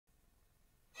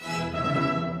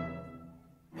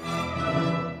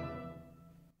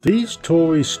These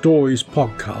Tory Stories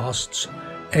podcasts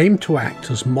aim to act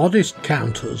as modest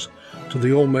counters to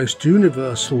the almost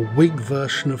universal Whig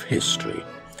version of history,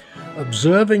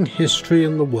 observing history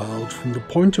and the world from the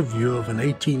point of view of an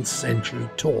 18th century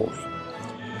Tory.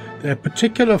 Their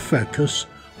particular focus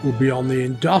will be on the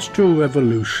Industrial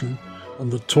Revolution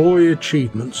and the Tory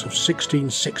achievements of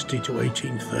 1660 to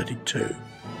 1832.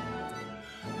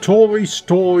 Tory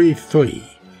Story 3: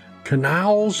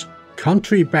 Canals,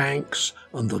 Country Banks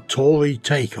and the Tory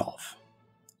Takeoff.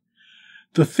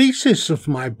 The thesis of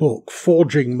my book,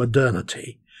 Forging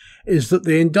Modernity, is that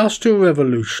the Industrial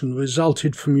Revolution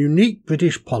resulted from unique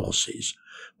British policies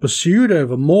pursued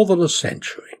over more than a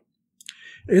century.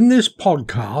 In this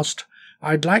podcast,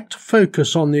 I'd like to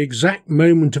focus on the exact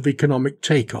moment of economic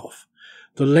takeoff,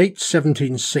 the late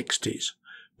 1760s.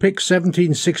 Pick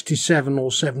 1767 or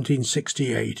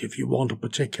 1768 if you want a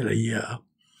particular year,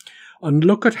 and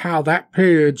look at how that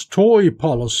period's Tory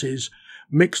policies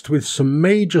mixed with some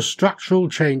major structural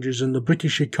changes in the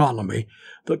British economy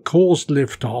that caused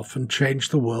lift-off and changed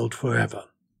the world forever.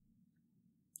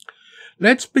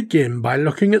 Let's begin by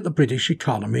looking at the British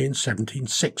economy in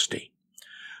 1760.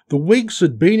 The Whigs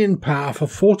had been in power for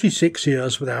 46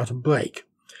 years without a break,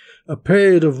 a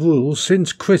period of rule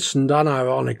since christened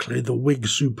unironically the Whig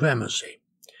supremacy.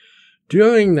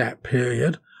 During that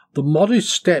period, the modest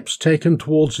steps taken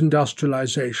towards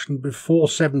industrialization before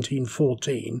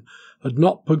 1714 had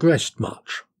not progressed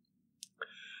much.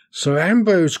 Sir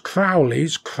Ambrose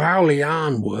Crowley's Crowley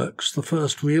Ironworks, the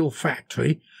first real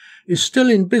factory, is still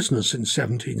in business in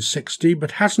 1760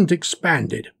 but hasn't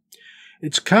expanded.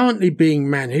 It's currently being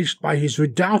managed by his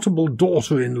redoubtable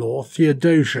daughter-in-law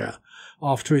Theodosia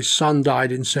after his son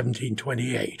died in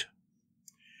 1728.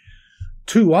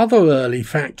 Two other early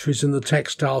factories in the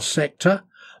textile sector,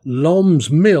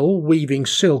 Lom's Mill weaving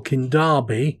silk in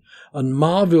Derby and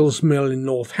Marville's Mill in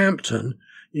Northampton,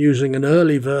 using an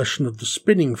early version of the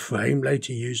spinning frame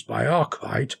later used by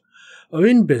Arkwright, are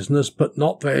in business but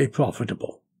not very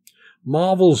profitable.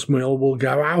 Marville's Mill will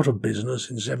go out of business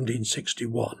in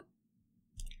 1761.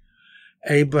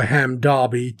 Abraham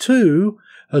Darby, too,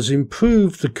 has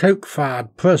improved the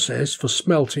coke-fired process for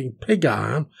smelting pig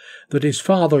iron that his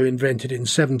father invented in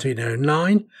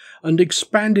 1709 and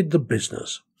expanded the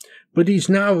business. But he's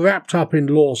now wrapped up in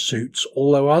lawsuits,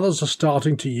 although others are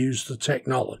starting to use the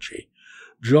technology.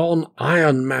 John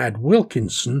Iron Mad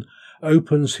Wilkinson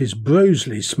opens his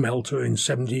Broseley smelter in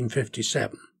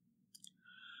 1757.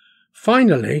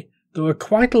 Finally, there are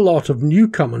quite a lot of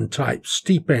Newcomen-type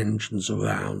steam engines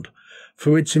around.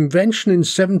 From its invention in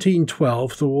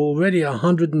 1712, there were already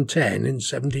 110 in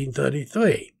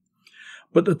 1733.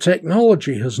 But the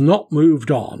technology has not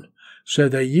moved on, so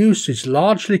their use is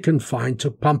largely confined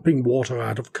to pumping water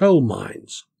out of coal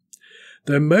mines.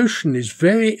 Their motion is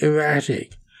very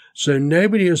erratic, so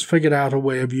nobody has figured out a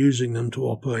way of using them to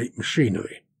operate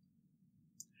machinery.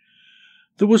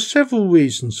 There were several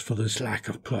reasons for this lack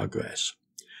of progress.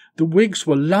 The Whigs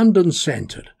were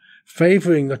London-centred,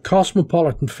 favouring the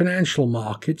cosmopolitan financial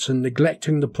markets and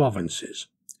neglecting the provinces.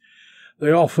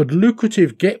 They offered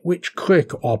lucrative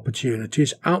get-rich-quick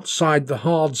opportunities outside the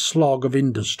hard slog of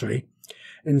industry,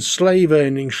 in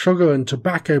slave-owning sugar and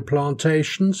tobacco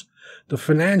plantations, the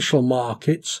financial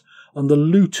markets, and the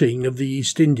looting of the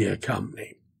East India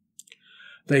Company.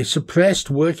 They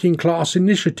suppressed working-class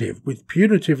initiative with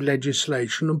punitive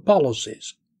legislation and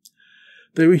policies.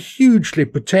 They were hugely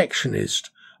protectionist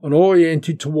and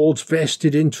oriented towards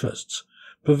vested interests,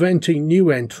 preventing new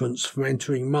entrants from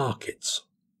entering markets.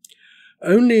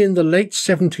 Only in the late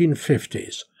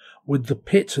 1750s, with the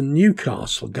Pitt and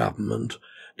Newcastle government,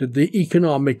 did the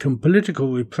economic and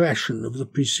political repression of the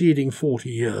preceding 40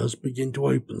 years begin to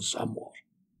open somewhat.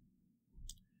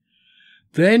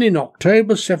 Then in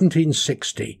October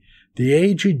 1760, the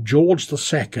aged George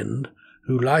II,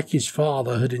 who like his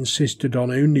father had insisted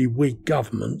on only Whig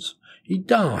governments, he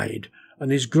died,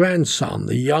 and his grandson,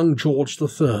 the young George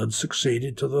III,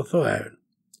 succeeded to the throne.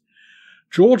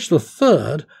 George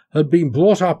III had been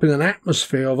brought up in an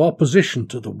atmosphere of opposition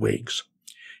to the Whigs.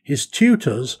 His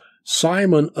tutors,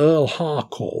 Simon Earl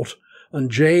Harcourt and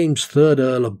James III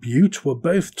Earl of Bute, were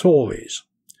both Tories.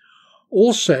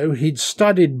 Also, he'd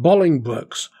studied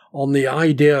Bolingbroke's On the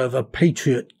Idea of a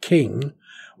Patriot King,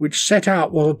 which set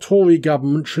out what a Tory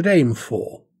government should aim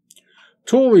for.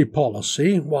 Tory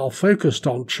policy, while focused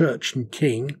on church and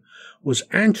king, was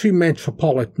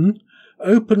anti-metropolitan,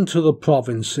 open to the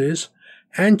provinces,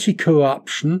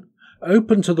 anti-corruption,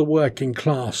 open to the working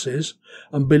classes,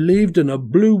 and believed in a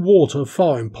blue-water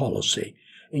foreign policy,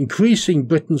 increasing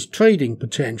Britain's trading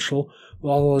potential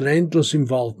rather than endless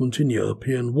involvement in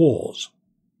European wars.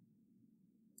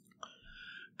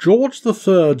 George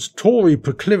III's Tory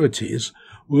proclivities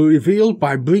were revealed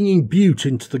by bringing Bute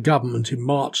into the government in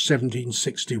March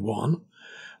 1761,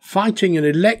 fighting an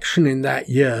election in that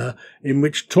year in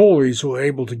which Tories were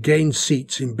able to gain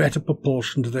seats in better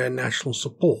proportion to their national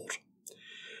support.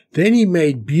 Then he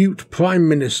made Bute Prime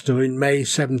Minister in May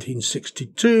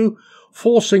 1762,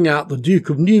 forcing out the Duke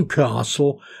of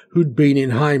Newcastle, who'd been in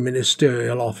high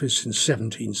ministerial office in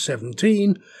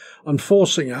 1717, and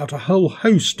forcing out a whole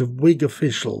host of Whig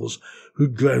officials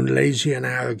who'd grown lazy and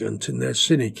arrogant in their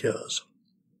sinecures.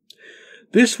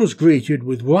 This was greeted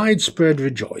with widespread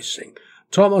rejoicing.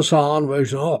 Thomas Arne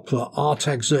wrote an opera,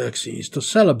 Artaxerxes, to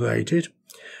celebrate it,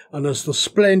 and as the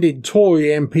splendid Tory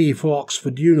MP for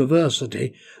Oxford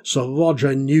University, Sir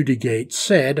Roger Newdigate,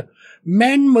 said,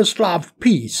 "Men must love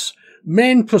peace.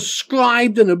 Men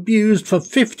proscribed and abused for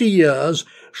 50 years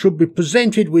should be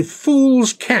presented with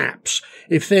fools' caps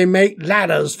if they make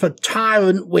ladders for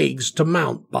tyrant Whigs to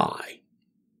mount by."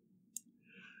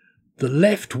 The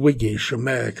left Whiggish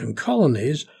American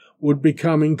colonies would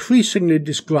become increasingly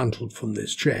disgruntled from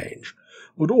this change,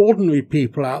 but ordinary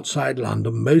people outside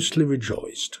London mostly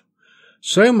rejoiced.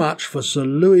 So much for Sir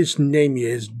Louis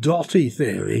Namier's Doughty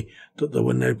theory that there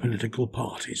were no political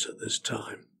parties at this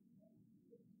time.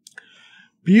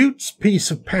 Bute's Peace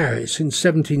of Paris in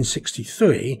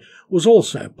 1763 was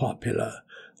also popular,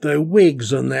 though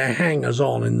Whigs and their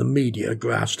hangers-on in the media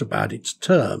groused about its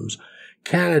terms.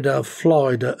 Canada,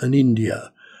 Florida and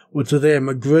India were to them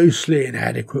a grossly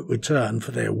inadequate return for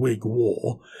their Whig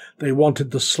war. They wanted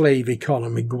the slave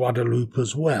economy Guadeloupe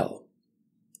as well.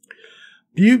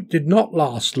 Bute did not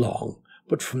last long,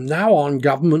 but from now on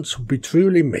governments would be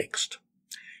truly mixed.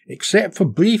 Except for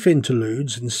brief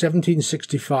interludes in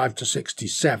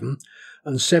 1765–67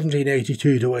 and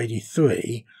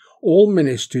 1782–83, all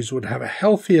ministries would have a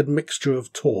healthy admixture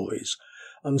of Tories,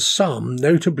 and some,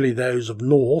 notably those of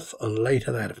North and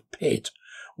later that of Pitt,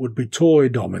 would be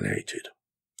Tory-dominated.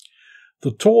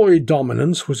 The Tory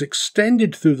dominance was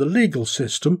extended through the legal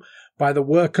system by the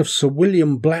work of Sir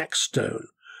William Blackstone,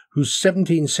 whose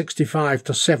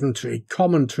 1765–70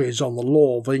 Commentaries on the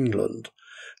Law of England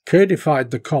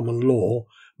codified the common law,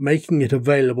 making it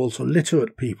available to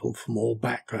literate people from all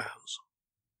backgrounds.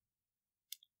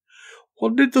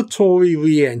 What did the Tory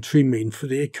re-entry mean for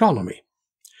the economy?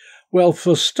 Well,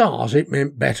 for a start, it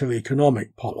meant better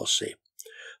economic policy.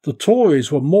 The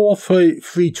Tories were more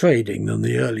free trading than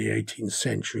the early 18th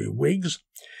century Whigs.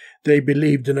 They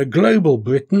believed in a global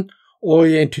Britain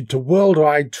oriented to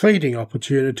worldwide trading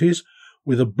opportunities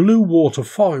with a blue water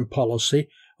foreign policy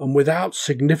and without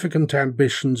significant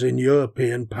ambitions in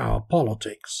European power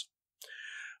politics.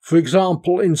 For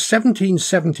example, in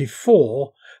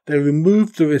 1774, they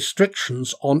removed the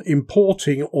restrictions on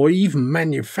importing or even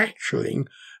manufacturing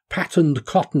patterned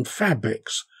cotton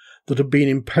fabrics that had been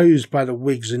imposed by the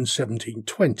Whigs in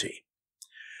 1720.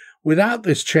 Without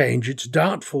this change, it's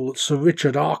doubtful that Sir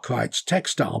Richard Arkwright's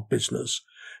textile business,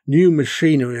 new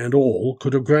machinery and all,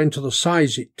 could have grown to the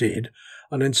size it did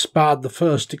and inspired the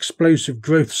first explosive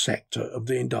growth sector of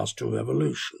the Industrial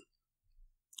Revolution.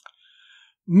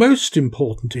 Most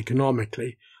important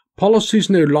economically, policies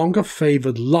no longer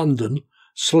favoured London,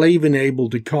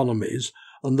 slave-enabled economies,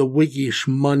 and the Whiggish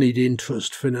moneyed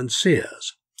interest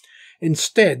financiers.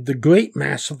 Instead, the great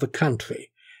mass of the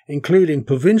country, including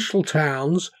provincial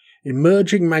towns,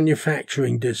 emerging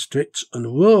manufacturing districts and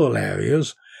rural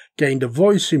areas, gained a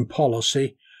voice in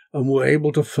policy and were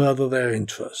able to further their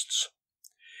interests.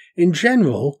 In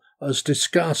general, as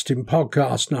discussed in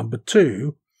podcast number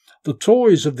 2, the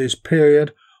Tories of this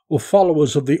period were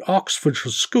followers of the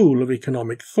Oxfordshire school of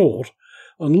economic thought,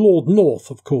 and Lord North,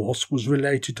 of course, was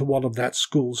related to one of that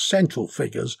school's central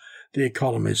figures, the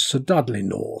economist Sir Dudley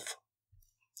North.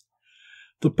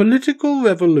 The political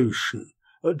revolution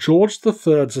at George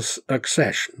III's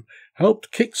accession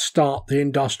helped kick-start the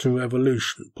Industrial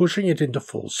Revolution, pushing it into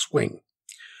full swing.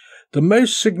 The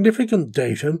most significant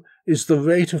datum is the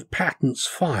rate of patents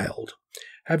filed,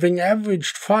 having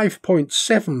averaged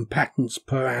 5.7 patents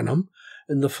per annum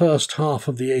in the first half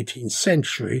of the 18th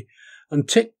century and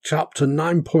ticked up to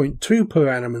 9.2 per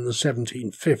annum in the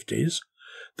 1750s.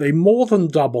 They more than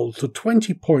doubled to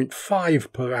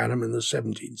 20.5 per annum in the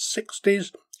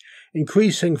 1760s,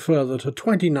 increasing further to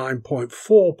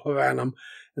 29.4 per annum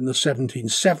in the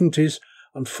 1770s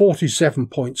and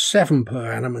 47.7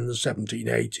 per annum in the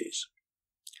 1780s.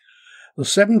 The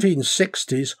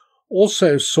 1760s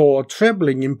also saw a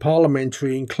trebling in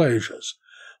parliamentary enclosures,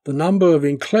 the number of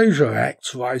enclosure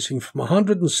acts rising from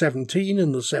 117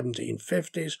 in the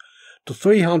 1750s to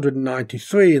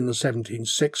 393 in the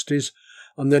 1760s,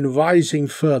 and then rising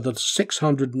further to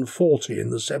 640 in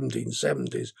the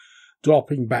 1770s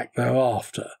dropping back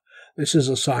thereafter. This is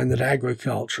a sign that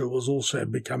agriculture was also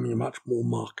becoming much more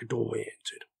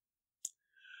market-oriented.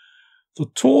 The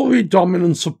Tory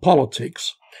dominance of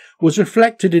politics was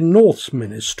reflected in North's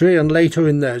ministry and later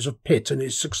in those of Pitt and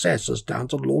his successors down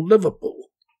to Lord Liverpool.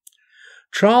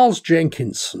 Charles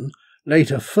Jenkinson,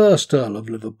 later first Earl of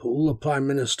Liverpool, the Prime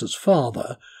Minister's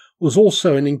father, was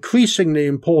also an increasingly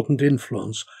important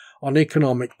influence on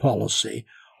economic policy,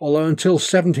 although until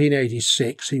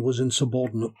 1786 he was in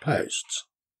subordinate posts.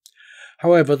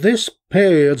 However, this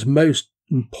period's most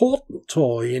important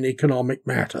Tory in economic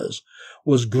matters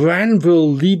was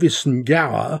Granville Levison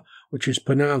Gower, which is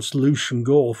pronounced Lucian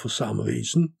Gore for some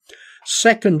reason,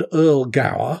 second Earl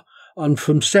Gower, and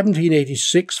from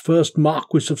 1786 first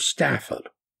Marquis of Stafford.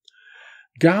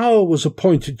 Gower was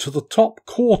appointed to the top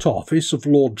court office of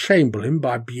Lord Chamberlain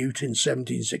by Bute in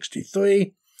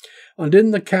 1763, and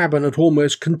in the cabinet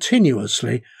almost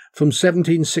continuously from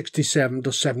 1767 to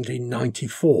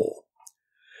 1794.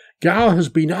 Gower has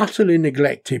been utterly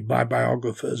neglected by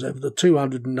biographers over the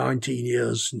 219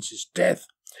 years since his death,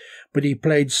 but he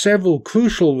played several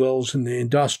crucial roles in the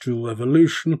Industrial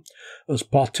Revolution as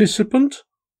participant,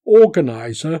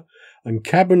 organiser, and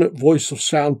cabinet voice of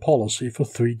sound policy for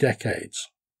 3 decades.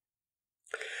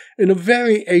 In a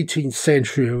very 18th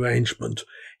century arrangement,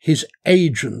 his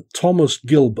agent, Thomas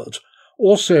Gilbert,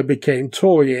 also became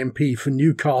Tory MP for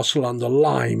Newcastle under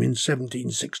Lyme in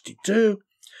 1762,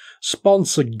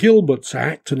 sponsored Gilbert's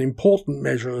Act, an important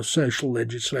measure of social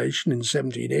legislation, in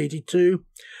 1782,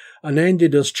 and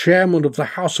ended as chairman of the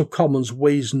House of Commons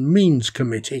Ways and Means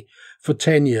Committee for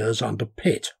 10 years under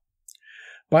Pitt.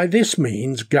 By this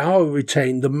means, Gower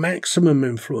retained the maximum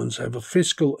influence over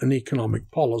fiscal and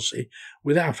economic policy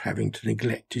without having to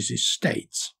neglect his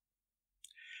estates.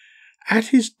 At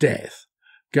his death,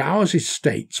 Gower's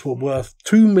estates were worth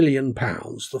 £2 million,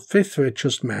 the 5th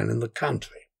richest man in the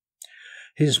country.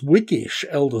 His Whiggish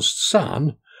eldest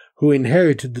son, who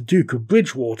inherited the Duke of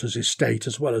Bridgewater's estate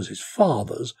as well as his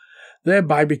father's,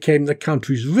 thereby became the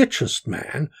country's richest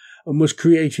man and was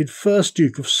created first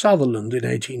Duke of Sutherland in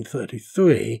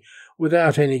 1833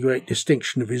 without any great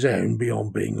distinction of his own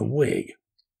beyond being a Whig.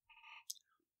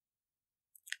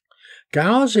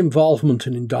 Gower's involvement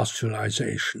in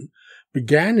industrialisation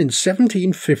began in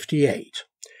 1758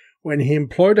 when he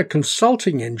employed a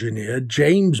consulting engineer,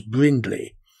 James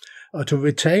Brindley, at a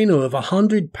retainer of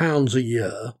 £100 a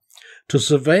year to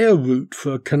survey a route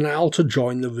for a canal to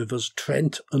join the rivers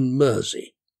Trent and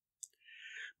Mersey.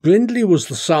 Brindley was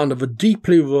the son of a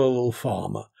deeply rural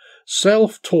farmer,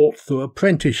 self-taught through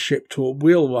apprenticeship to a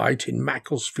wheelwright in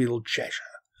Macclesfield, Cheshire.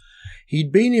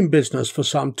 He'd been in business for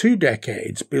some 2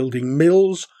 decades, building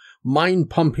mills,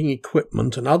 mine-pumping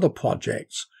equipment and other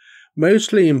projects,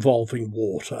 mostly involving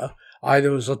water,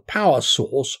 either as a power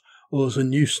source or as a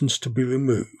nuisance to be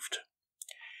removed.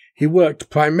 He worked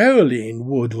primarily in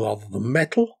wood rather than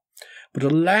metal, but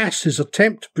alas, his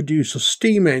attempt to produce a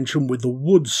steam engine with a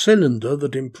wood cylinder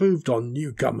that improved on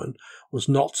Newcomen was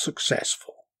not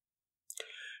successful.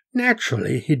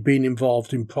 Naturally, he'd been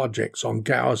involved in projects on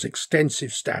Gower's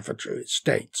extensive Staffordshire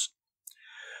estates.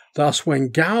 Thus, when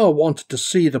Gower wanted to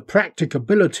see the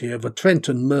practicability of a Trent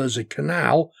and Mersey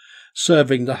canal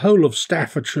serving the whole of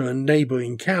Staffordshire and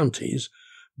neighbouring counties,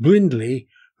 Brindley,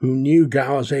 who knew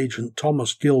Gower's agent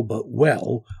Thomas Gilbert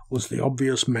well, was the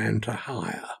obvious man to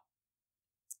hire.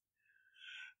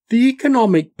 The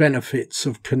economic benefits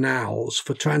of canals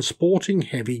for transporting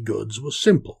heavy goods were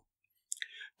simple.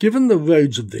 Given the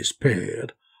roads of this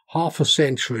period, half a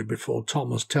century before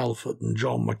Thomas Telford and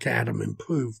John Macadam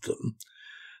improved them,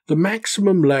 the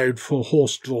maximum load for a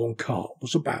horse-drawn cart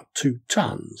was about 2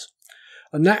 tons,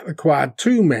 and that required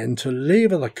 2 men to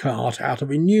lever the cart out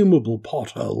of innumerable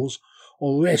potholes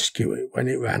or rescue it when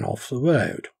it ran off the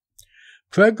road.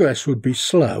 Progress would be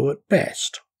slow at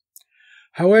best.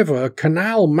 However, a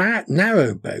canal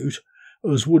narrowboat,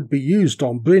 as would be used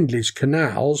on Brindley's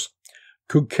canals,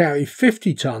 could carry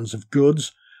 50 tons of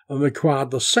goods and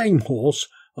required the same horse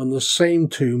and the same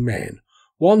 2 men,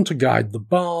 one to guide the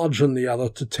barge and the other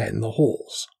to tend the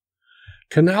horse.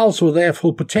 Canals were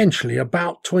therefore potentially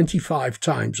about 25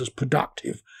 times as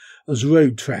productive as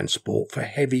road transport for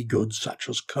heavy goods such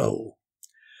as coal.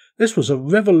 This was a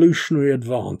revolutionary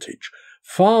advantage,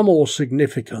 far more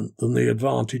significant than the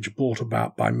advantage brought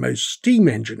about by most steam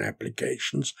engine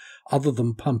applications other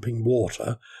than pumping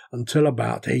water until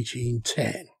about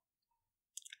 1810.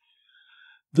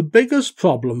 The biggest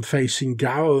problem facing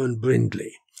Gower and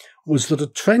Brindley was that a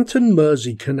Trent and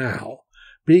Mersey canal,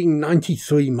 being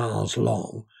 93 miles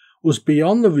long, was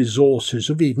beyond the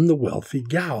resources of even the wealthy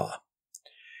Gower.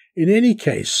 In any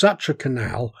case, such a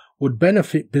canal would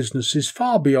benefit businesses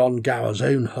far beyond Gower's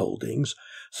own holdings,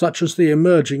 such as the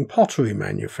emerging pottery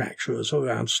manufacturers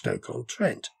around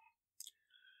Stoke-on-Trent.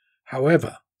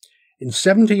 However, in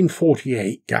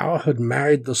 1748 Gower had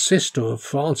married the sister of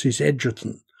Francis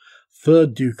Egerton,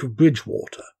 3rd Duke of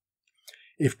Bridgewater.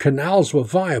 If canals were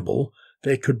viable,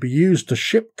 they could be used to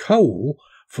ship coal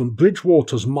from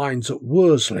Bridgewater's mines at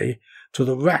Worsley to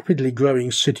the rapidly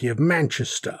growing city of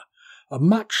Manchester, a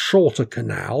much shorter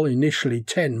canal, initially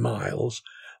 10 miles,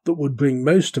 that would bring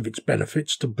most of its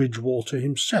benefits to Bridgewater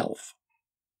himself.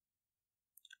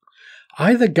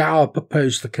 Either Gower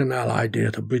proposed the canal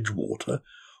idea to Bridgewater,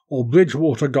 or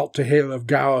Bridgewater got to hear of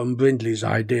Gower and Brindley's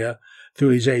idea through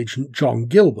his agent John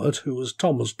Gilbert, who was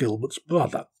Thomas Gilbert's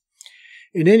brother.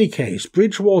 In any case,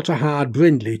 Bridgewater hired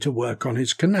Brindley to work on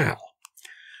his canal.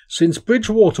 Since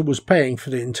Bridgewater was paying for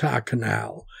the entire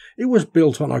canal, it was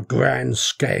built on a grand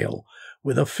scale,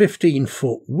 with a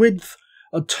 15-foot width,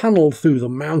 a tunnel through the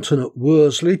mountain at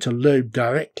Worsley to load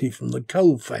directly from the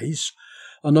coal face,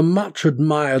 and a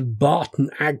much-admired Barton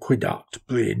Aqueduct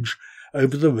bridge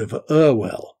over the River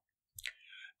Irwell.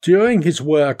 During his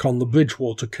work on the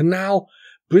Bridgewater Canal,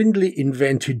 Brindley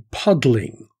invented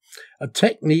puddling, a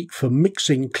technique for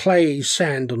mixing clay,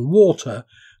 sand and water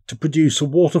to produce a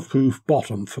waterproof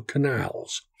bottom for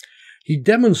canals. He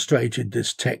demonstrated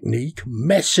this technique,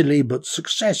 messily but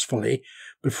successfully,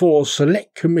 before a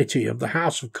select committee of the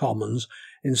House of Commons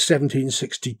in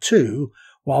 1762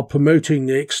 while promoting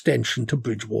the extension to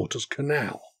Bridgewater's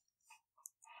canal.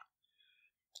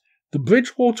 The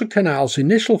Bridgewater Canal's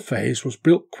initial phase was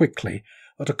built quickly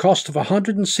at a cost of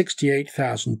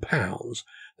 £168,000,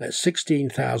 that's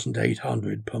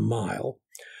 £16,800 per mile,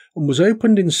 and was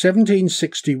opened in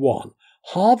 1761,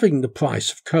 halving the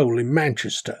price of coal in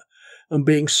Manchester, and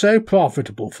being so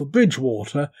profitable for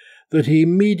Bridgewater that he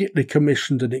immediately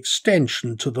commissioned an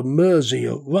extension to the Mersey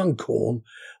at Runcorn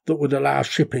that would allow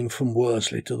shipping from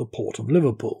Worsley to the port of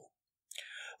Liverpool.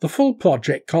 The full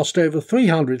project cost over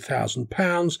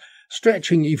 £300,000,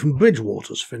 stretching even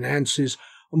Bridgewater's finances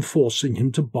and forcing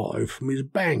him to borrow from his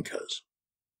bankers.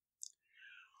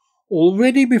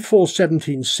 Already before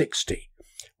 1760,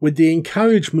 with the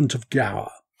encouragement of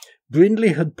Gower,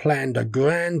 Brindley had planned a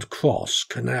Grand Cross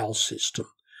canal system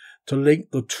to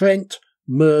link the Trent,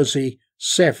 Mersey,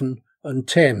 Severn and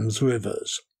Thames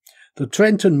rivers. The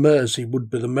Trent and Mersey would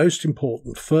be the most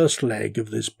important first leg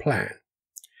of this plan.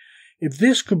 If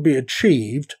this could be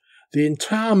achieved, the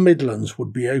entire Midlands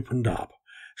would be opened up,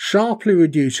 sharply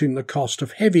reducing the cost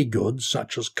of heavy goods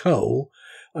such as coal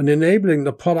and enabling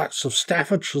the products of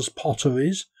Staffordshire's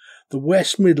potteries, the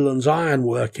West Midlands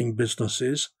ironworking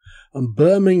businesses and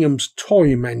Birmingham's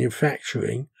toy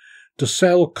manufacturing to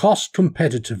sell cost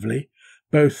competitively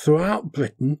both throughout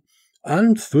Britain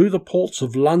and through the ports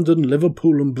of London,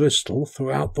 Liverpool and Bristol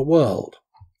throughout the world.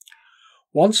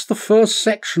 Once the first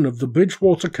section of the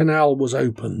Bridgewater Canal was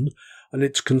opened and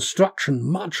its construction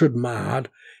much admired,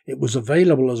 it was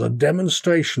available as a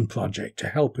demonstration project to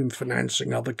help in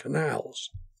financing other canals.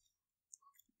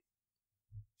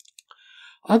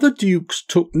 Other dukes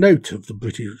took note of the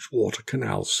Bridgewater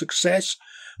Canal's success,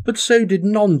 but so did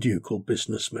non-ducal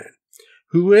businessmen,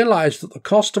 who realised that the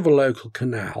cost of a local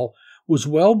canal was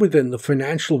well within the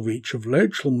financial reach of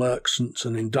local merchants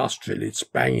and industrialists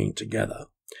banging together,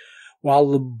 while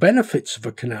the benefits of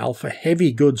a canal for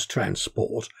heavy goods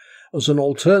transport as an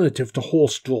alternative to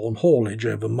horse-drawn haulage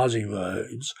over muzzy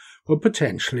roads were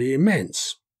potentially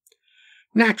immense.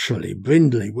 Naturally,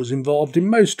 Brindley was involved in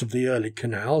most of the early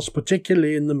canals,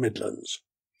 particularly in the Midlands.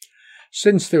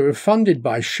 Since they were funded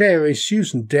by share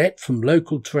issues and debt from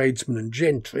local tradesmen and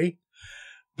gentry,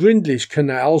 Brindley's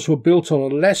canals were built on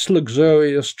a less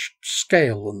luxurious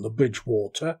scale than the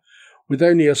Bridgewater, with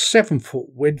only a 7-foot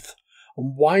width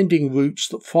and winding routes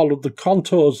that followed the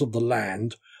contours of the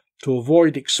land to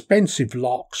avoid expensive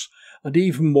locks and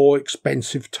even more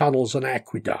expensive tunnels and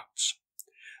aqueducts.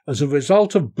 As a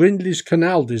result of Brindley's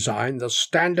canal design, the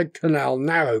standard canal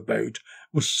narrowboat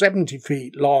was 70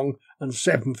 feet long and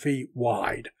 7 feet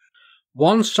wide.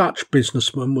 One such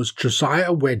businessman was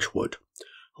Josiah Wedgwood,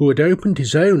 who had opened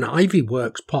his own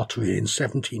Ironworks pottery in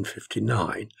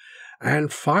 1759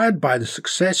 and, fired by the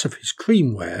success of his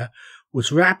creamware,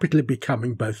 was rapidly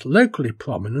becoming both locally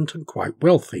prominent and quite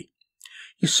wealthy.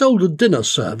 He sold a dinner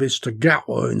service to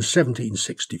Gower in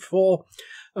 1764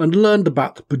 and learned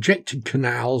about the projected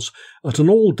canals at an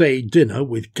all-day dinner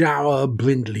with Gower,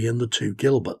 Brindley and the two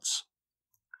Gilberts.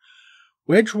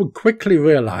 Wedgwood quickly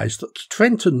realised that the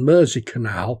Trent and Mersey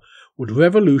Canal would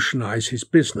revolutionise his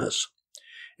business.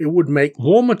 It would make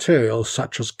raw materials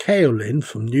such as kaolin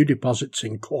from new deposits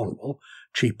in Cornwall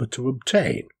cheaper to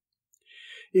obtain.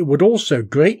 It would also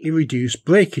greatly reduce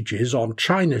breakages on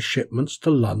China shipments to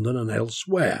London and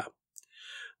elsewhere.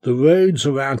 The roads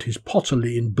around his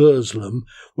pottery in Burslem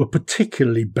were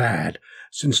particularly bad,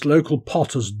 since local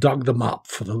potters dug them up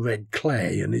for the red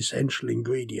clay, an essential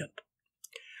ingredient.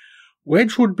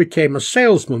 Wedgwood became a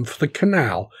salesman for the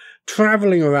canal,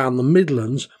 travelling around the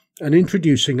Midlands and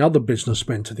introducing other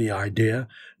businessmen to the idea,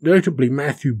 notably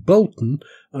Matthew Bolton,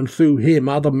 and through him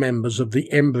other members of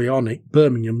the embryonic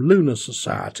Birmingham Lunar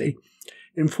Society,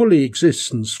 in full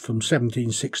existence from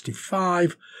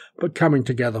 1765, but coming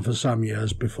together for some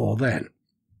years before then.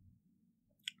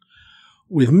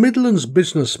 With Midlands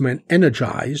businessmen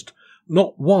energised,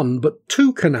 not one but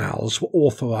 2 canals were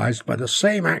authorised by the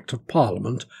same Act of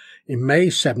Parliament in May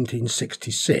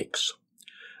 1766.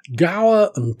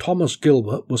 Gower and Thomas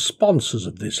Gilbert were sponsors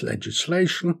of this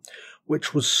legislation,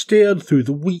 which was steered through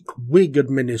the weak Whig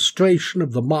administration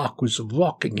of the Marquis of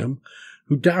Rockingham,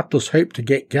 who doubtless hoped to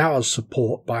get Gower's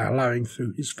support by allowing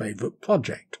through his favourite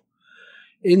project.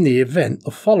 In the event,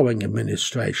 the following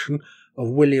administration of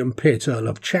William Pitt, Earl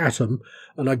of Chatham,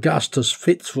 and Augustus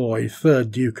Fitzroy, 3rd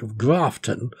Duke of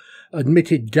Grafton,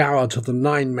 admitted Gower to the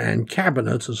 9-man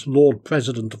cabinet as Lord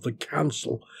President of the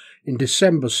Council in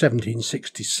December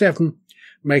 1767,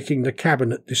 making the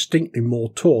cabinet distinctly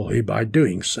more Tory by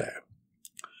doing so.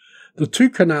 The 2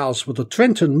 canals were the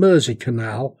Trent and Mersey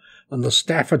Canal and the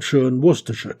Staffordshire and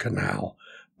Worcestershire Canal,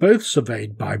 both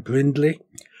surveyed by Brindley,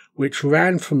 which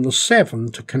ran from the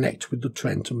Severn to connect with the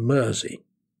Trent and Mersey.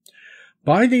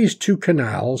 By these 2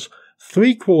 canals,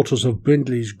 3/4 of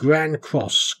Brindley's Grand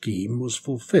Cross scheme was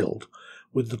fulfilled,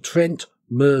 with the Trent,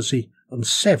 Mersey and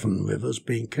Severn rivers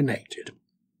being connected.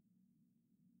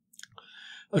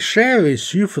 A share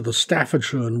issue for the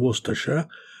Staffordshire and Worcestershire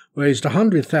raised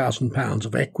 £100,000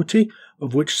 of equity,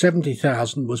 of which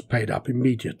 £70,000 was paid up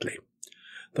immediately.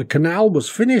 The canal was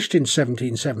finished in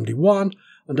 1771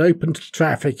 and opened to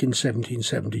traffic in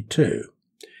 1772.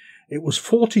 It was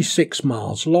 46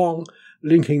 miles long,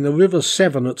 linking the River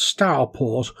Severn at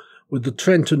Stourport with the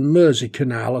Trent and Mersey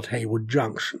Canal at Hayward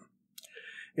Junction.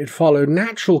 It followed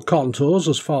natural contours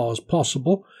as far as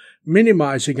possible,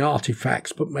 minimising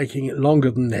artefacts but making it longer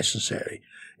than necessary.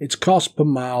 Its cost per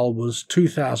mile was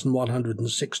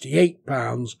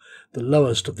 £2,168, the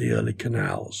lowest of the early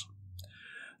canals.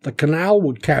 The canal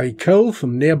would carry coal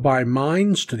from nearby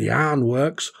mines to the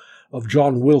Ironworks of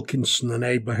John Wilkinson and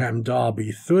Abraham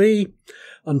Darby III,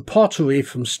 and pottery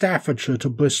from Staffordshire to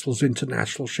Bristol's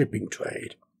international shipping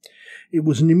trade. It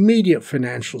was an immediate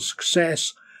financial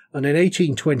success, and in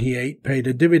 1828 paid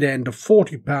a dividend of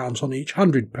 £40 on each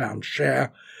 £100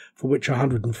 share, for which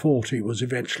 £140 was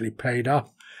eventually paid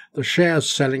up, the shares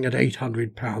selling at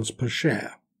 £800 per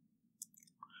share.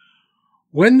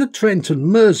 When the Trent and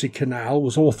Mersey Canal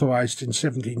was authorised in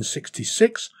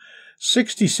 1766,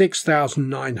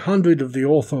 66,900 of the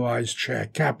authorised share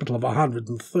capital of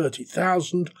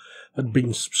 130,000 had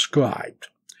been subscribed.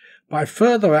 By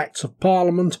further Acts of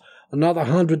Parliament, another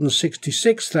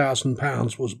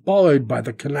 £166,000 was borrowed by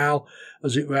the canal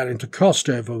as it ran into cost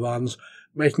overruns,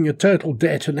 making a total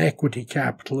debt and equity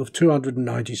capital of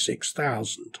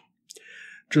 £296,000.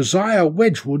 Josiah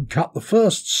Wedgwood cut the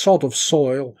first sod of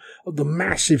soil at the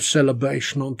massive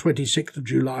celebration on 26th of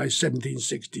July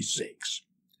 1766.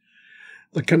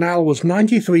 The canal was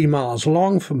 93 miles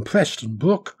long from Preston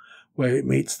Brook, where it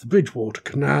meets the Bridgewater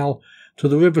Canal, to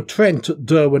the River Trent at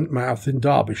Derwent Mouth in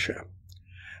Derbyshire.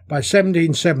 By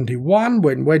 1771,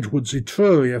 when Wedgwood's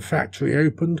Etruria factory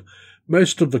opened,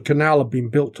 most of the canal had been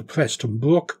built to Preston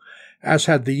Brook, as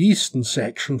had the eastern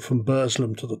section from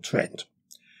Burslem to the Trent.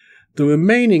 The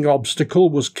remaining obstacle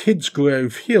was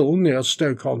Kidsgrove Hill near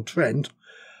Stoke-on-Trent,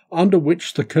 under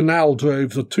which the canal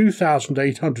drove the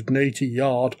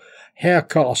 2,880-yard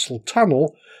Harecastle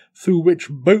Tunnel, through which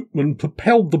boatmen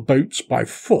propelled the boats by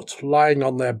foot, lying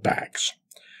on their backs.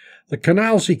 The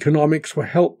canal's economics were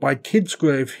helped by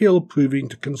Kidsgrove Hill proving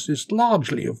to consist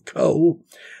largely of coal,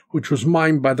 which was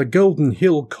mined by the Golden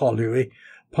Hill Colliery,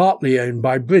 partly owned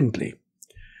by Brindley.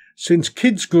 Since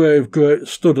Kidsgrove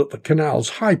stood at the canal's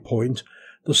high point,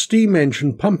 the steam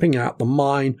engine pumping out the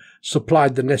mine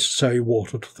supplied the necessary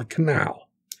water to the canal.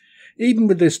 Even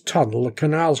with this tunnel, the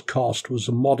canal's cost was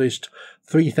a modest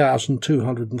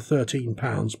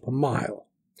 £3,213 per mile.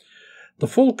 The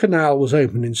full canal was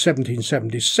opened in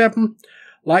 1777.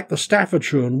 Like the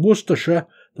Staffordshire and Worcestershire,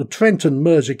 the Trent and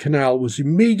Mersey Canal was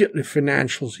immediately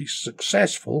financially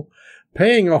successful,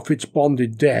 paying off its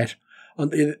bonded debt,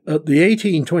 and at the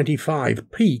 1825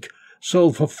 peak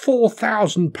sold for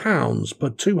 £4,000 per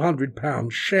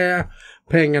 £200 share,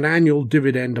 paying an annual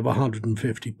dividend of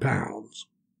 £150.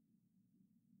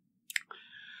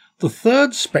 The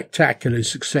third spectacularly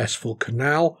successful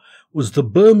canal was the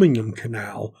Birmingham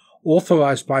Canal,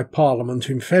 authorised by Parliament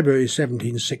in February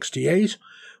 1768,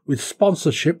 with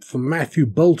sponsorship from Matthew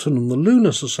Bolton and the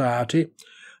Lunar Society,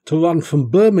 to run from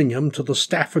Birmingham to the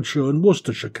Staffordshire and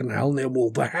Worcestershire Canal near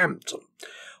Wolverhampton,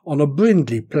 on a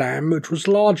Brindley plan which was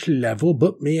largely level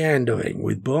but meandering,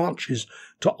 with branches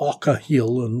to Ocker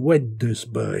Hill and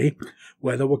Wednesbury,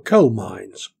 where there were coal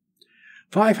mines.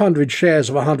 500 shares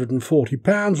of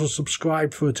 £140 were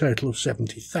subscribed for a total of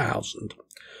 £70,000.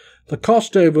 The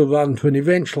cost overrun to an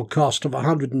eventual cost of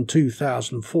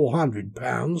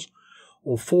 £102,400,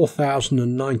 or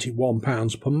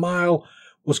 £4,091 per mile,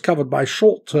 was covered by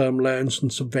short-term loans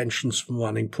and subventions from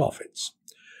running profits.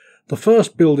 The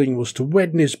first building was to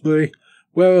Wednesbury,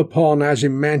 whereupon, as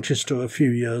in Manchester a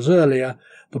few years earlier,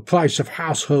 the price of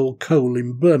household coal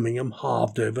in Birmingham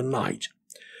halved overnight.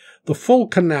 The full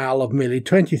canal of merely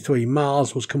 23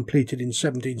 miles was completed in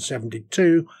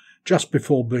 1772, just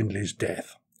before Brindley's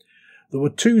death. There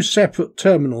were 2 separate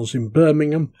terminals in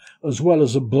Birmingham, as well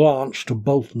as a branch to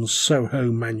Bolton's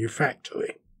Soho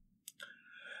manufactory.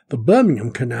 The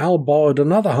Birmingham Canal borrowed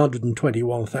another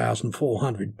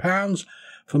 £121,400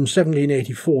 from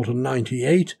 1784 to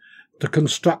 98 to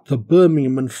construct the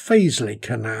Birmingham and Fazeley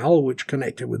Canal, which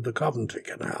connected with the Coventry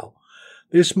Canal.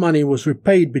 This money was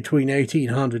repaid between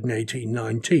 1800 and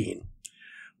 1819.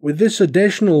 With this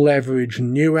additional leverage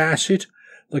and new asset,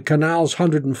 the canal's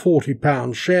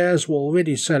 £140 shares were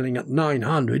already selling at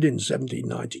 900 in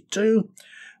 1792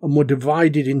 and were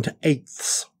divided into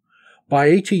eighths. By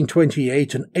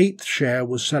 1828, an eighth share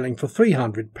was selling for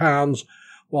 £300,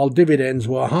 while dividends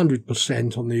were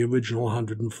 100% on the original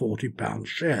 £140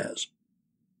 shares.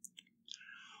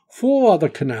 4 other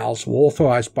canals were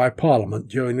authorised by Parliament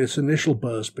during this initial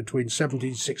burst between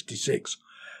 1766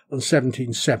 and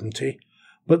 1770,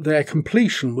 but their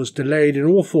completion was delayed in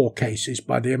all 4 cases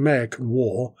by the American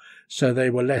War, so they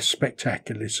were less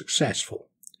spectacularly successful.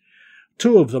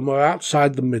 2 of them were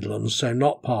outside the Midlands, so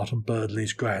not part of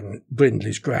Brindley's Grand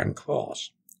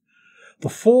Cross. The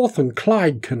Forth and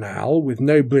Clyde Canal, with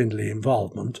no Brindley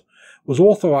involvement, was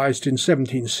authorised in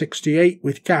 1768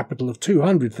 with capital of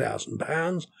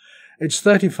 £200,000. Its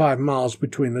 35 miles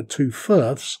between the 2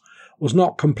 firths was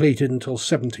not completed until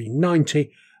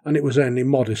 1790, and it was only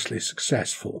modestly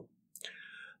successful.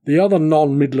 The other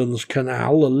non-Midlands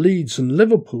canal, the Leeds and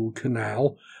Liverpool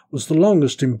Canal, was the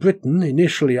longest in Britain,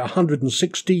 initially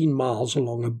 116 miles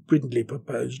along a Brindley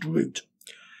proposed route.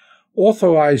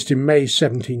 Authorised in May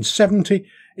 1770,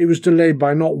 it was delayed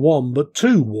by not 1 but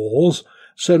 2 wars,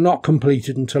 so not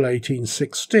completed until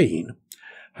 1816.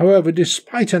 However,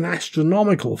 despite an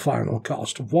astronomical final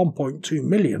cost of £1.2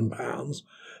 million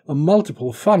and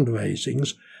multiple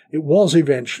fundraisings, it was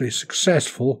eventually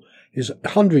successful, his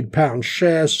 £100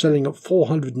 shares selling at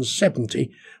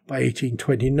 470 by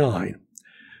 1829.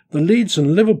 The Leeds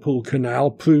and Liverpool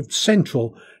Canal proved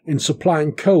central in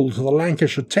supplying coal to the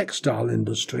Lancashire textile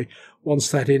industry once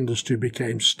that industry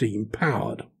became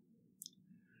steam-powered.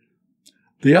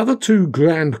 The other 2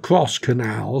 Grand Cross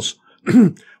canals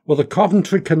were the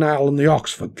Coventry Canal and the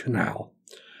Oxford Canal.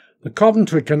 The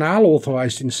Coventry Canal,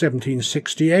 authorised in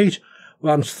 1768,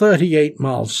 runs 38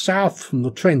 miles south from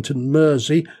the Trent and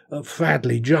Mersey at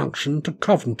Fradley Junction to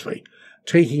Coventry,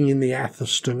 taking in the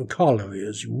Atherstone Colliery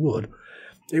as you would.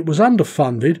 It was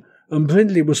underfunded, and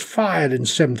Brindley was fired in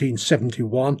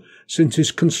 1771 since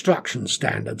his construction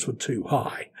standards were too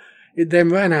high. It then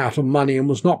ran out of money and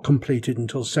was not completed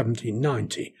until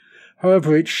 1790.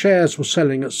 However, its shares were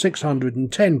selling at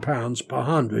 £610 per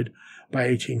hundred by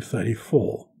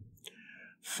 1834.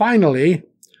 Finally,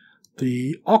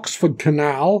 the Oxford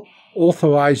Canal,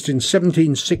 authorised in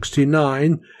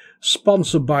 1769,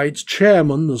 sponsored by its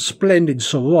chairman, the splendid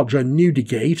Sir Roger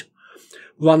Newdigate,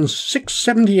 runs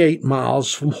 678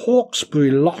 miles from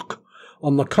Hawkesbury Lock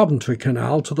on the Coventry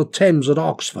Canal to the Thames at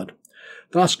Oxford,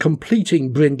 thus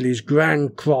completing Brindley's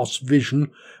Grand Cross vision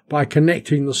by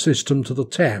connecting the system to the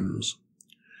Thames.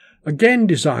 Again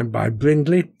designed by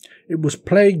Brindley, it was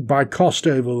plagued by cost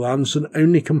overruns and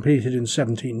only completed in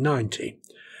 1790.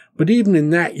 But even in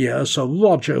that year, Sir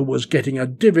Roger was getting a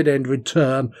dividend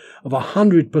return of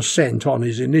 100% on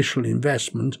his initial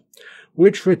investment,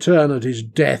 which return at his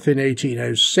death in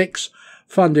 1806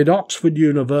 funded Oxford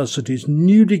University's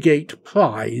Newdigate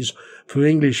Prize for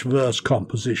English verse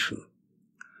composition.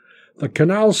 The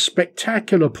canal's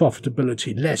spectacular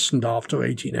profitability lessened after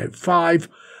 1805,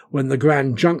 when the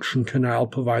Grand Junction Canal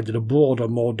provided a broader,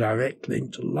 more direct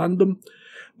link to London,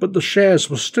 but the shares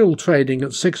were still trading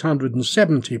at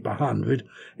 670 per hundred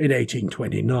in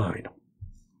 1829.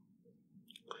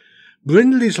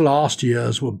 Brindley's last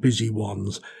years were busy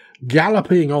ones.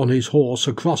 galloping on his horse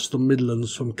across the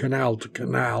Midlands from canal to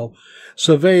canal,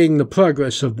 surveying the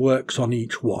progress of works on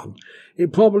each one.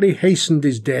 It probably hastened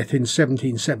his death in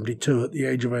 1772 at the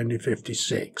age of only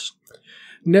 56.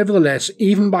 Nevertheless,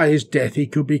 even by his death he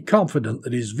could be confident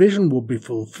that his vision would be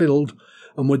fulfilled,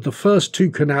 and with the first 2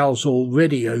 canals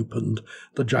already opened,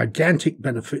 the gigantic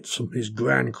benefits from his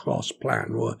Grand Cross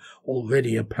plan were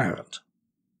already apparent.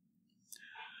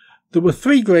 There were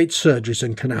 3 great surges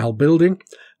in canal building.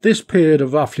 This period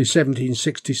of roughly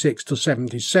 1766 to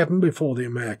 77 before the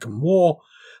American War,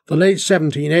 the late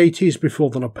 1780s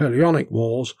before the Napoleonic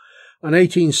Wars, and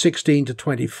 1816 to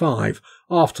 25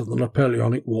 after the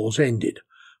Napoleonic Wars ended.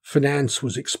 Finance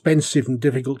was expensive and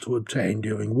difficult to obtain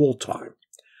during wartime.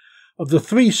 Of the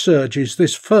 3 surges,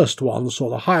 this first one saw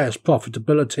the highest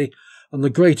profitability and the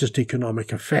greatest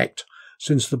economic effect,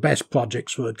 since the best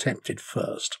projects were attempted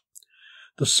first.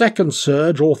 The second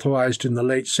surge, authorised in the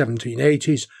late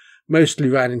 1780s, mostly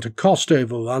ran into cost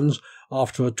overruns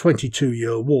after a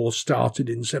 22-year war started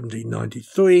in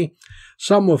 1793.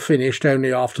 Some were finished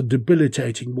only after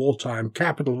debilitating wartime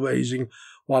capital raising,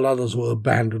 while others were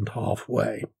abandoned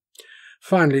halfway.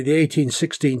 Finally, the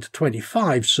 1816 to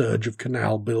 25 surge of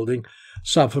canal building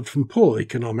suffered from poor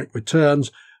economic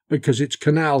returns because its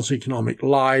canals' economic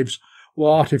lives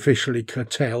were artificially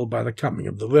curtailed by the coming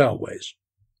of the railways.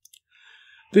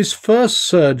 This first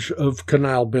surge of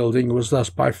canal building was thus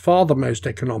by far the most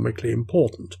economically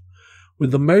important,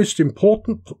 with the most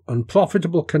important and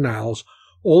profitable canals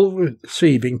all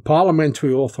receiving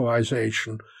parliamentary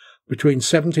authorisation between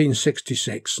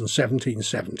 1766 and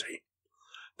 1770.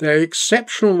 Their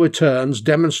exceptional returns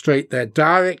demonstrate their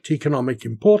direct economic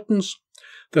importance,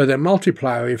 though their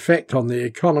multiplier effect on the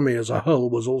economy as a whole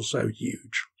was also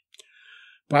huge.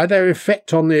 By their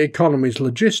effect on the economy's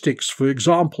logistics, for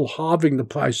example halving the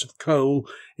price of coal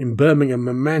in Birmingham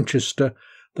and Manchester,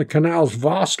 the canals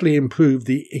vastly improved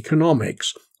the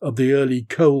economics of the early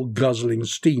coal-guzzling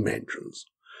steam engines.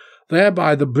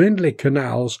 Thereby the Brindley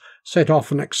canals set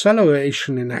off an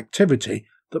acceleration in activity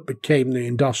that became the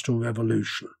Industrial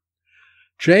Revolution.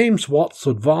 James Watt's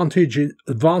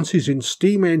advances in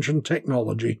steam engine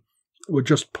technology were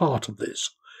just part of this.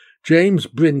 James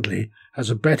Brindley has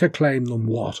a better claim than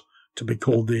Watt to be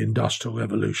called the Industrial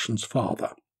Revolution's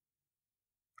father.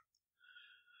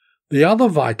 The other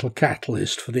vital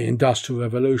catalyst for the Industrial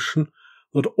Revolution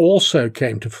that also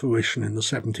came to fruition in the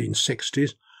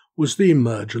 1760s was the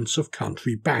emergence of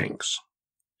country banks.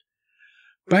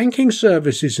 Banking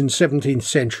services in 17th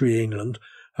century England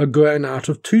had grown out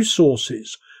of 2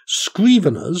 sources: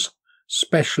 scriveners,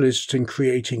 specialists in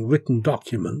creating written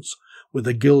documents, with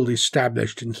a guild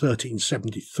established in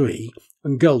 1373,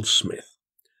 and goldsmith.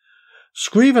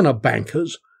 Scrivener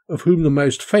bankers, of whom the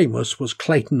most famous was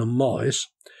Clayton and Morris,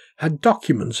 had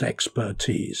documents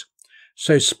expertise,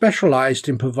 so specialised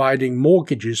in providing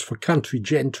mortgages for country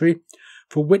gentry,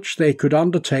 for which they could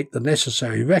undertake the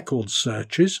necessary record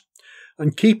searches,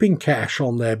 and keeping cash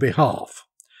on their behalf.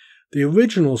 The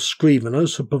original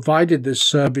scriveners had provided this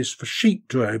service for sheep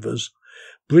drovers,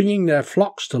 bringing their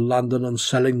flocks to London and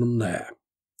selling them there.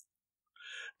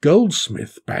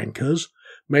 Goldsmith bankers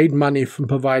made money from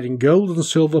providing gold and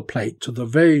silver plate to the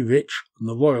very rich and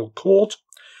the royal court,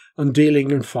 and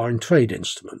dealing in foreign trade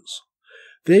instruments.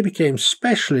 They became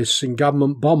specialists in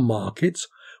government bond markets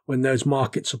when those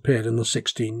markets appeared in the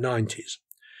 1690s.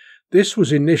 This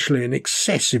was initially an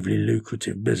excessively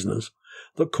lucrative business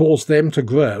that caused them to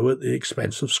grow at the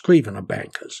expense of scrivener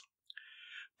bankers.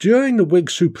 During the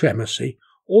Whig supremacy,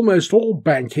 almost all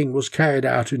banking was carried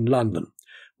out in London,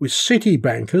 with city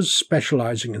bankers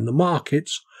specialising in the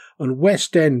markets and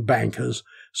West End bankers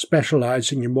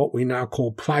specialising in what we now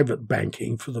call private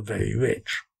banking for the very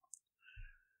rich.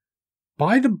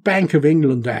 By the Bank of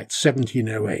England Act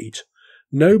 1708,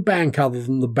 no bank other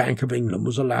than the Bank of England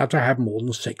was allowed to have more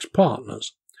than 6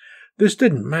 partners. This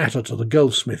didn't matter to the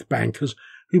goldsmith bankers,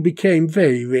 who became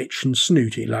very rich and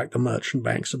snooty like the merchant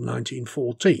banks of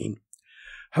 1914.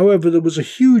 However, there was a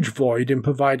huge void in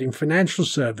providing financial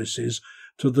services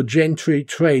to the gentry,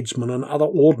 tradesmen and other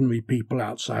ordinary people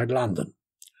outside London.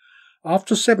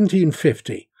 After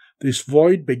 1750, this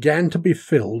void began to be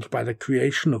filled by the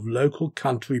creation of local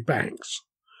country banks.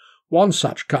 One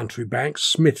such country bank,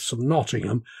 Smith's of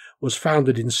Nottingham, was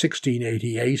founded in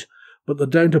 1688, but there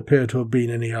don't appear to have been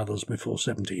any others before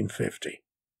 1750.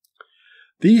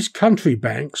 These country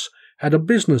banks had a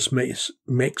business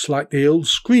mix like the old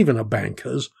scrivener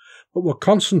bankers, but were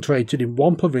concentrated in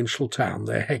one provincial town,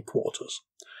 their headquarters.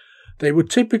 They were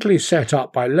typically set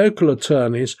up by local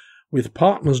attorneys with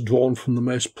partners drawn from the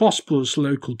most prosperous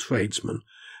local tradesmen,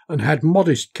 and had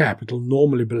modest capital,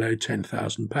 normally below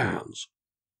 £10,000.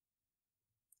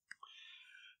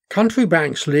 Country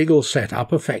banks' legal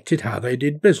setup affected how they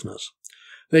did business.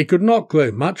 They could not grow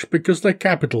much because their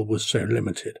capital was so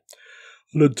limited,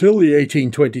 and until the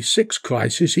 1826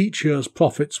 crisis, each year's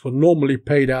profits were normally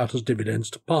paid out as dividends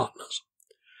to partners.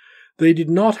 They did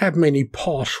not have many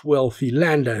posh, wealthy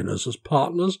landowners as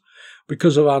partners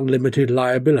because of unlimited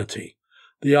liability,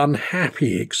 the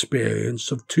unhappy experience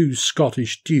of 2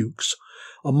 Scottish dukes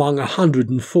among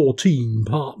 114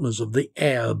 partners of the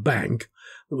Ayr Bank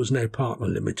 — there was no partner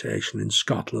limitation in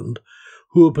Scotland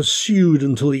 — who were pursued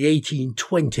until the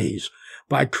 1820s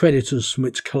by creditors from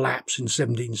its collapse in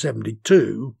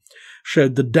 1772,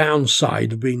 showed the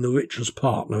downside of being the richest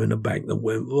partner in a bank that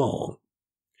went wrong.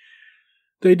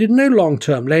 They did no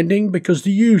long-term lending because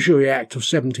the Usury Act of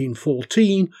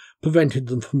 1714 prevented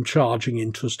them from charging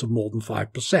interest of more than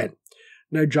 5%.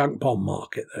 No junk bond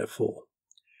market, therefore.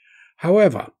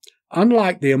 However,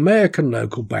 unlike the American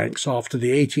local banks after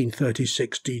the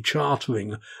 1836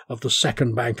 dechartering of the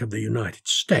Second Bank of the United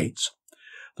States,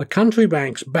 the country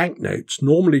banks' banknotes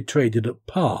normally traded at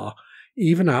par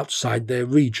even outside their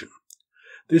region.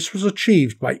 This was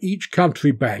achieved by each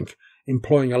country bank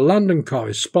employing a London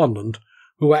correspondent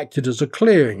who acted as a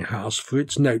clearinghouse for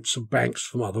its notes of banks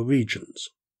from other regions.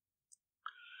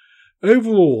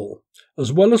 Overall,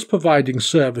 as well as providing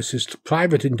services to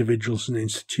private individuals and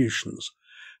institutions,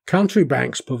 country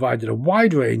banks provided a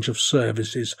wide range of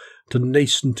services to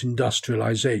nascent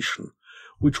industrialization,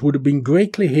 which would have been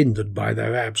greatly hindered by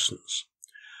their absence.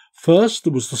 First,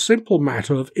 there was the simple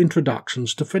matter of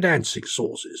introductions to financing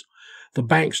sources. The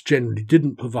banks generally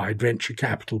didn't provide venture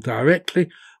capital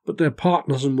directly, but their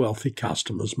partners and wealthy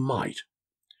customers might.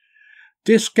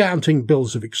 Discounting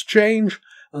bills of exchange,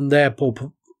 and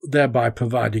thereby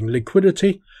providing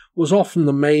liquidity, was often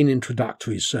the main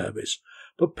introductory service,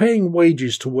 but paying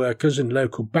wages to workers in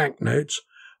local banknotes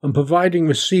and providing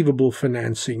receivable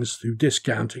financings through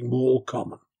discounting were all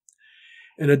common.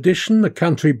 In addition, the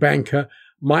country banker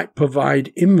might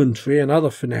provide inventory and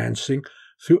other financing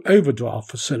through overdraft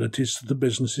facilities to the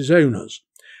business's owners,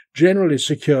 generally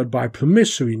secured by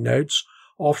promissory notes,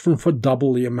 often for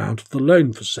double the amount of the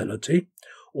loan facility,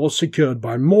 or secured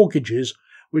by mortgages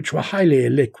which were highly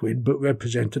illiquid but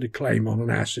represented a claim on an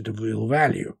asset of real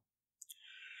value.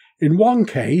 In one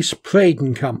case,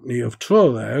 Praed & Company of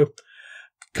Truro,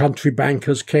 country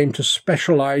bankers came to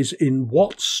specialise in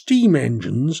Watt steam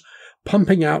engines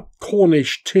pumping out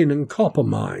Cornish tin and copper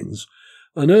mines,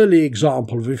 an early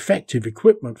example of effective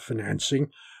equipment financing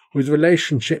with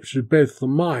relationships with both the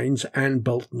mines and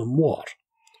Bolton & Watt.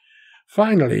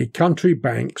 Finally, country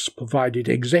banks provided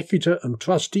executor and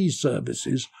trustee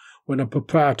services when a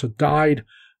proprietor died,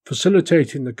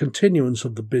 facilitating the continuance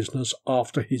of the business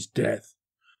after his death.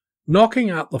 Knocking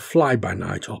out the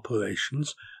fly-by-night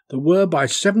operations, there were by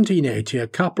 1780 a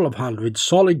couple of hundred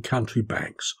solid country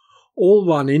banks, all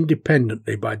run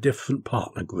independently by different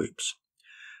partner groups.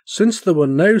 Since there were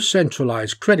no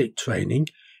centralised credit training,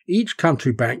 each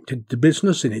country bank did the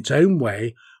business in its own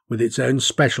way with its own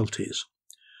specialties.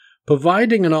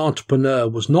 Providing an entrepreneur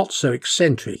was not so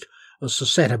eccentric as to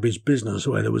set up his business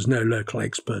where there was no local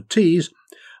expertise,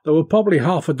 there were probably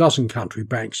half a dozen country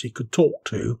banks he could talk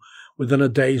to within a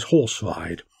day's horse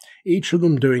ride, each of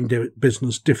them doing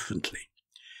business differently.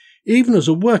 Even as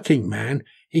a working man,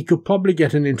 he could probably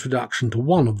get an introduction to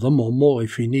one of them or more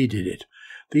if he needed it.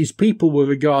 These people were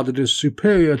regarded as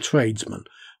superior tradesmen,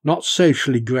 not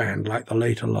socially grand like the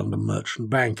later London merchant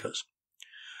bankers.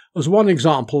 As one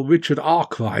example, Richard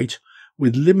Arkwright,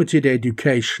 with limited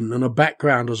education and a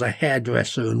background as a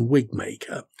hairdresser and wig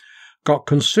maker, got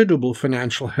considerable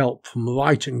financial help from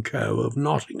Wright & Co. of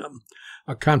Nottingham,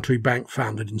 a country bank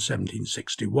founded in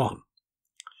 1761.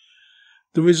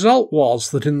 The result was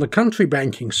that in the country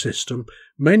banking system,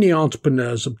 many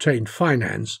entrepreneurs obtained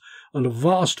finance and a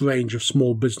vast range of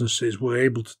small businesses were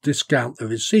able to discount their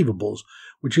receivables,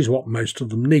 which is what most of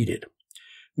them needed.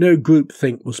 No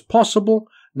groupthink was possible,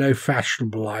 no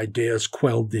fashionable ideas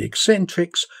quelled the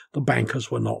eccentrics, the bankers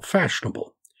were not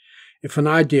fashionable. If an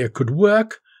idea could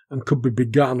work and could be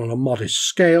begun on a modest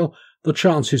scale, the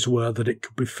chances were that it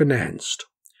could be financed.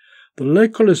 The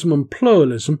localism and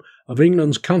pluralism of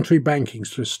England's country banking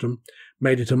system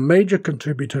made it a major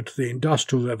contributor to the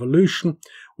Industrial Revolution,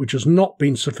 which has not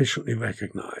been sufficiently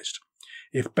recognised.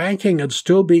 If banking had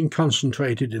still been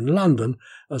concentrated in London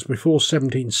as before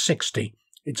 1760,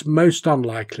 it's most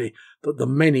unlikely that the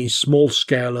many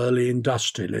small-scale early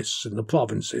industrialists in the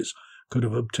provinces could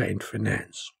have obtained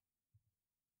finance.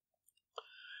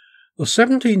 The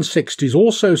 1760s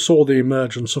also saw the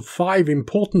emergence of 5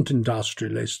 important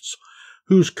industrialists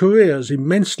whose careers,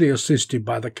 immensely assisted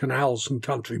by the Canals and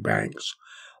country banks,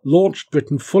 launched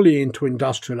Britain fully into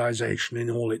industrialisation in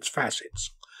all its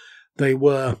facets. They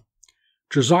were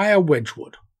Josiah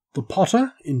Wedgwood, the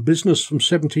potter in business from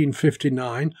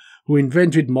 1759, who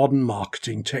invented modern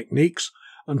marketing techniques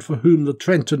and for whom the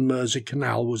Trent and Mersey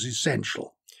Canal was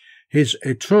essential. His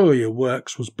Etruria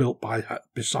works was built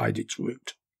beside its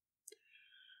route.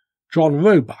 John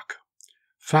Roebuck,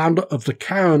 founder of the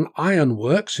Carron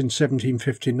Ironworks in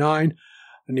 1759,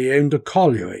 and he owned a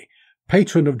colliery,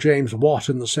 patron of James Watt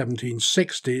in the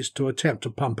 1760s to attempt to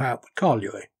pump out the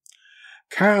colliery.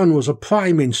 Carron was a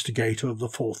prime instigator of the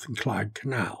Forth and Clyde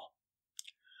Canal.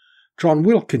 John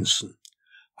Wilkinson,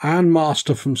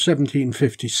 ironmaster from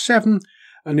 1757,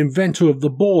 and inventor of the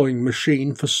boring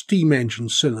machine for steam engine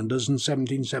cylinders in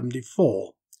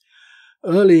 1774.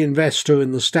 Early investor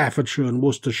in the Staffordshire and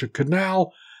Worcestershire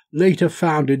Canal, later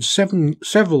founded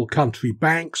several country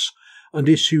banks and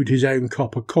issued his own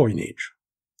copper coinage.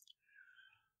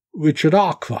 Richard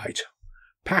Arkwright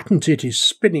patented his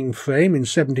spinning frame in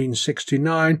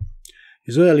 1769,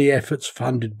 his early efforts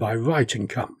funded by Wright and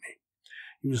Company.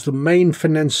 He was the main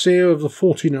financier of the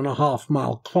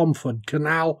 14.5-mile Cromford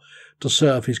Canal to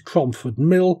serve his Cromford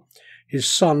mill. His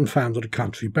son founded a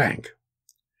country bank.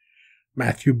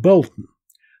 Matthew Bolton,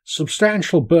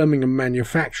 substantial Birmingham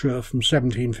manufacturer from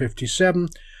 1757,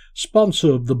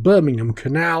 sponsor of the Birmingham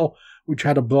Canal, which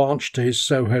had a branch to his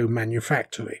Soho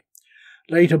manufactory.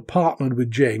 Later partnered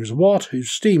with James Watt, whose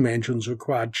steam engines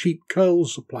required cheap coal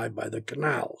supplied by the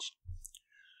canals.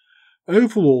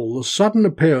 Overall, the sudden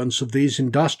appearance of these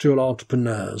industrial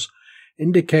entrepreneurs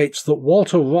indicates that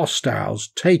Walter Rostow's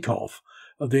Takeoff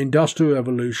of the Industrial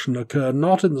Revolution occurred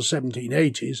not in the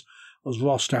 1780s, as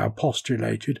Rostow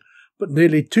postulated, but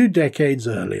nearly 2 decades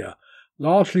earlier,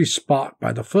 largely sparked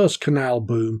by the first canal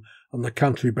boom and the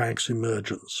country bank's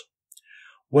emergence.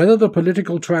 Whether the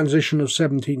political transition of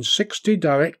 1760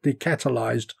 directly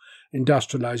catalysed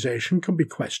industrialisation can be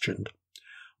questioned.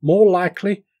 More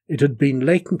likely, it had been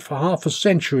latent for half a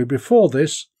century before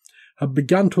this, had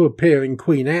begun to appear in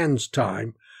Queen Anne's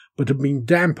time, but had been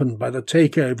dampened by the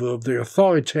takeover of the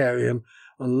authoritarian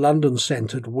and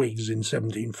London-centred Whigs in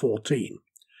 1714.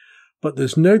 But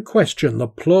there's no question the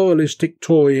pluralistic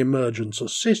Tory emergence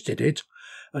assisted it,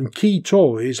 and key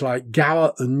Tories like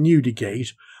Garrett and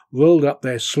Newdigate rolled up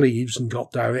their sleeves and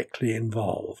got directly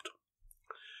involved.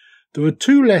 There are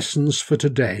 2 lessons for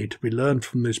today to be learned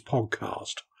from this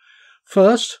podcast.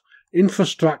 First,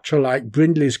 infrastructure like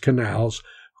Brindley's canals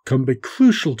can be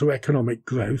crucial to economic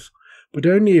growth, but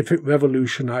only if it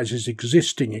revolutionises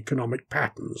existing economic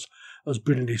patterns, as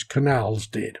Brindley's canals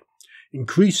did,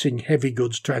 increasing heavy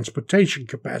goods transportation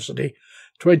capacity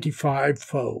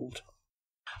 25-fold.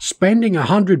 Spending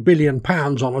 £100 billion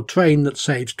on a train that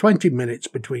saves 20 minutes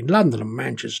between London and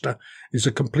Manchester is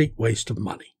a complete waste of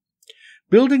money.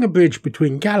 Building a bridge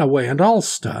between Galloway and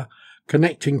Ulster,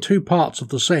 connecting 2 parts of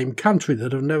the same country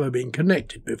that have never been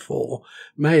connected before,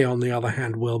 may, on the other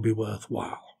hand, well be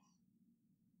worthwhile.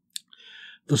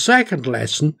 The second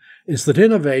lesson is that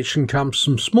innovation comes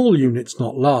from small units,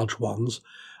 not large ones,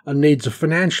 and needs a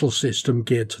financial system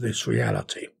geared to this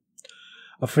reality.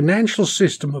 A financial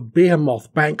system of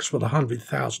behemoth banks with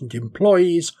 100,000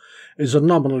 employees is a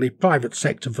nominally private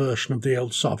sector version of the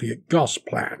old Soviet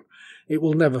Gosplan. It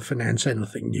will never finance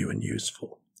anything new and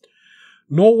useful.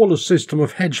 Nor will a system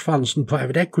of hedge funds and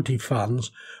private equity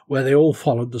funds where they all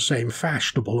followed the same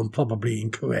fashionable and probably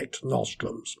incorrect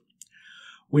nostrums.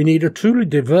 We need a truly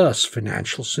diverse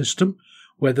financial system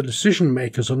where the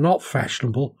decision-makers are not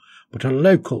fashionable but are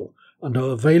local and are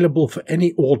available for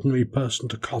any ordinary person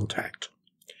to contact.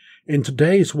 In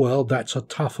today's world, that's a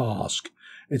tough ask.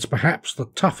 It's perhaps the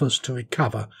toughest to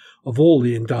recover of all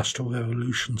the Industrial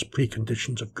Revolution's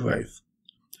preconditions of growth.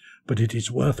 But it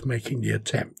is worth making the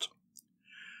attempt.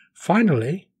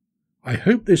 Finally, I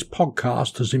hope this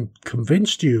podcast has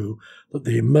convinced you that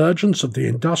the emergence of the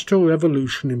Industrial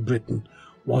Revolution in Britain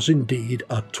was indeed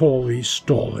a Tory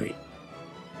story.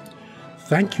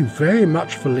 Thank you very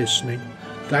much for listening.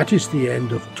 That is the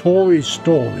end of Tory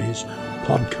Stories,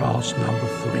 podcast number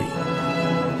 3.